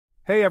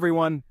Hey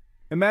everyone!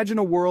 Imagine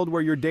a world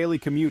where your daily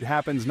commute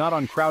happens not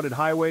on crowded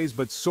highways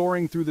but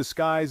soaring through the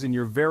skies in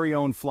your very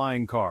own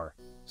flying car.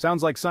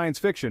 Sounds like science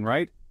fiction,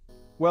 right?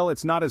 Well,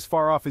 it's not as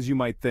far off as you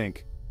might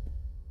think.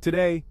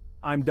 Today,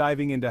 I'm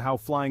diving into how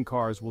flying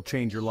cars will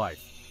change your life.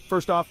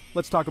 First off,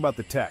 let's talk about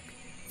the tech.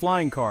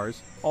 Flying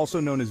cars, also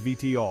known as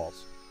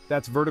VTOLs,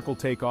 that's vertical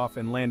takeoff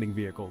and landing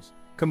vehicles,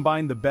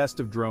 combine the best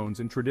of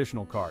drones and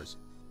traditional cars.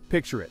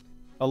 Picture it: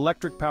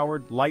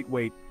 electric-powered,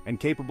 lightweight, and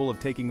capable of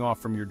taking off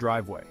from your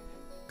driveway.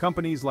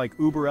 Companies like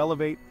Uber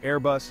Elevate,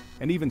 Airbus,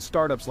 and even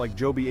startups like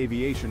Joby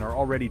Aviation are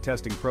already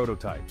testing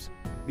prototypes.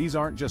 These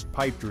aren't just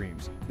pipe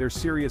dreams, they're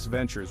serious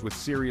ventures with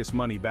serious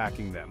money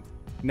backing them.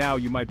 Now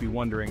you might be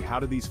wondering, how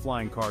do these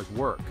flying cars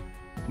work?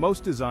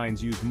 Most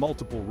designs use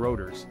multiple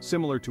rotors,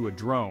 similar to a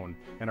drone,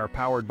 and are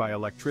powered by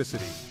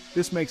electricity.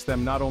 This makes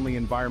them not only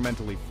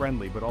environmentally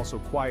friendly but also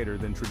quieter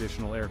than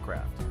traditional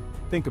aircraft.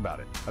 Think about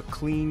it, a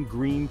clean,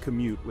 green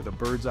commute with a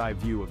bird's-eye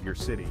view of your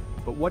city.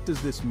 But what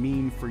does this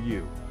mean for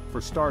you? For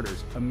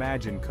starters,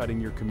 imagine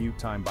cutting your commute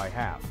time by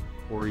half,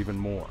 or even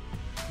more.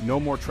 No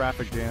more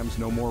traffic jams,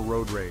 no more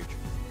road rage.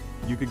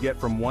 You could get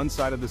from one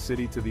side of the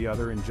city to the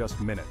other in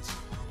just minutes.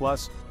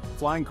 Plus,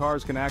 flying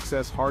cars can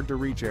access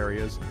hard-to-reach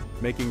areas,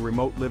 making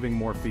remote living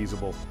more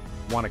feasible.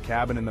 Want a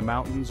cabin in the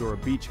mountains or a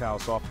beach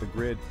house off the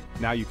grid?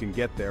 Now you can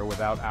get there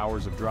without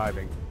hours of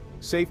driving.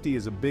 Safety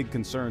is a big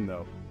concern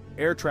though.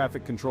 Air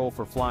traffic control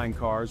for flying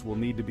cars will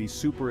need to be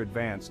super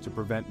advanced to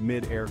prevent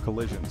mid-air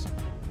collisions.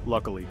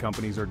 Luckily,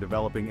 companies are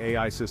developing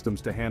AI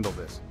systems to handle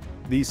this.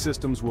 These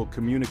systems will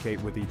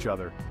communicate with each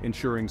other,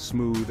 ensuring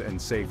smooth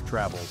and safe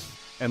travels.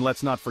 And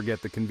let's not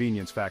forget the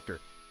convenience factor.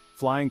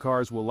 Flying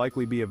cars will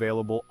likely be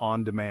available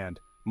on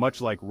demand,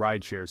 much like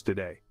rideshares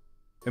today.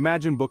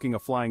 Imagine booking a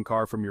flying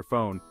car from your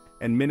phone,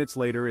 and minutes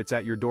later it's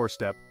at your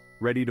doorstep,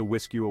 ready to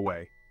whisk you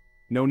away.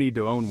 No need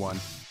to own one,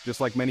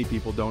 just like many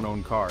people don't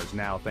own cars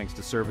now thanks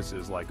to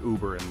services like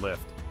Uber and Lyft.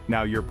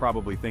 Now you're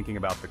probably thinking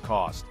about the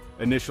cost.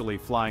 Initially,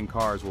 flying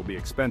cars will be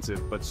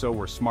expensive, but so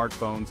were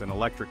smartphones and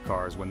electric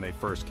cars when they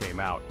first came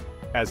out.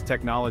 As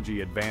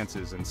technology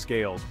advances and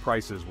scales,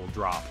 prices will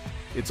drop.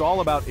 It's all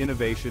about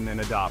innovation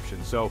and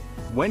adoption, so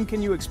when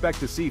can you expect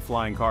to see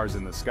flying cars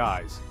in the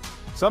skies?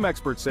 Some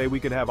experts say we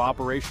could have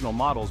operational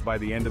models by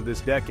the end of this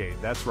decade.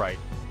 That's right.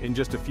 In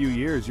just a few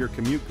years, your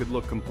commute could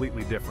look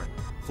completely different.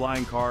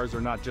 Flying cars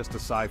are not just a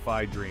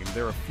sci-fi dream,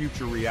 they're a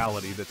future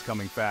reality that's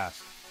coming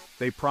fast.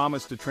 They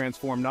promise to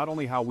transform not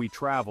only how we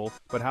travel,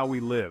 but how we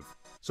live.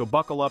 So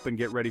buckle up and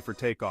get ready for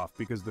takeoff,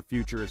 because the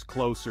future is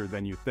closer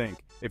than you think.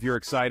 If you're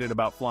excited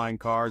about flying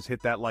cars,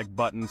 hit that like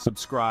button,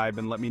 subscribe,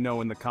 and let me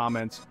know in the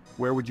comments,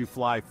 where would you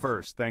fly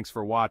first? Thanks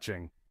for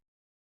watching.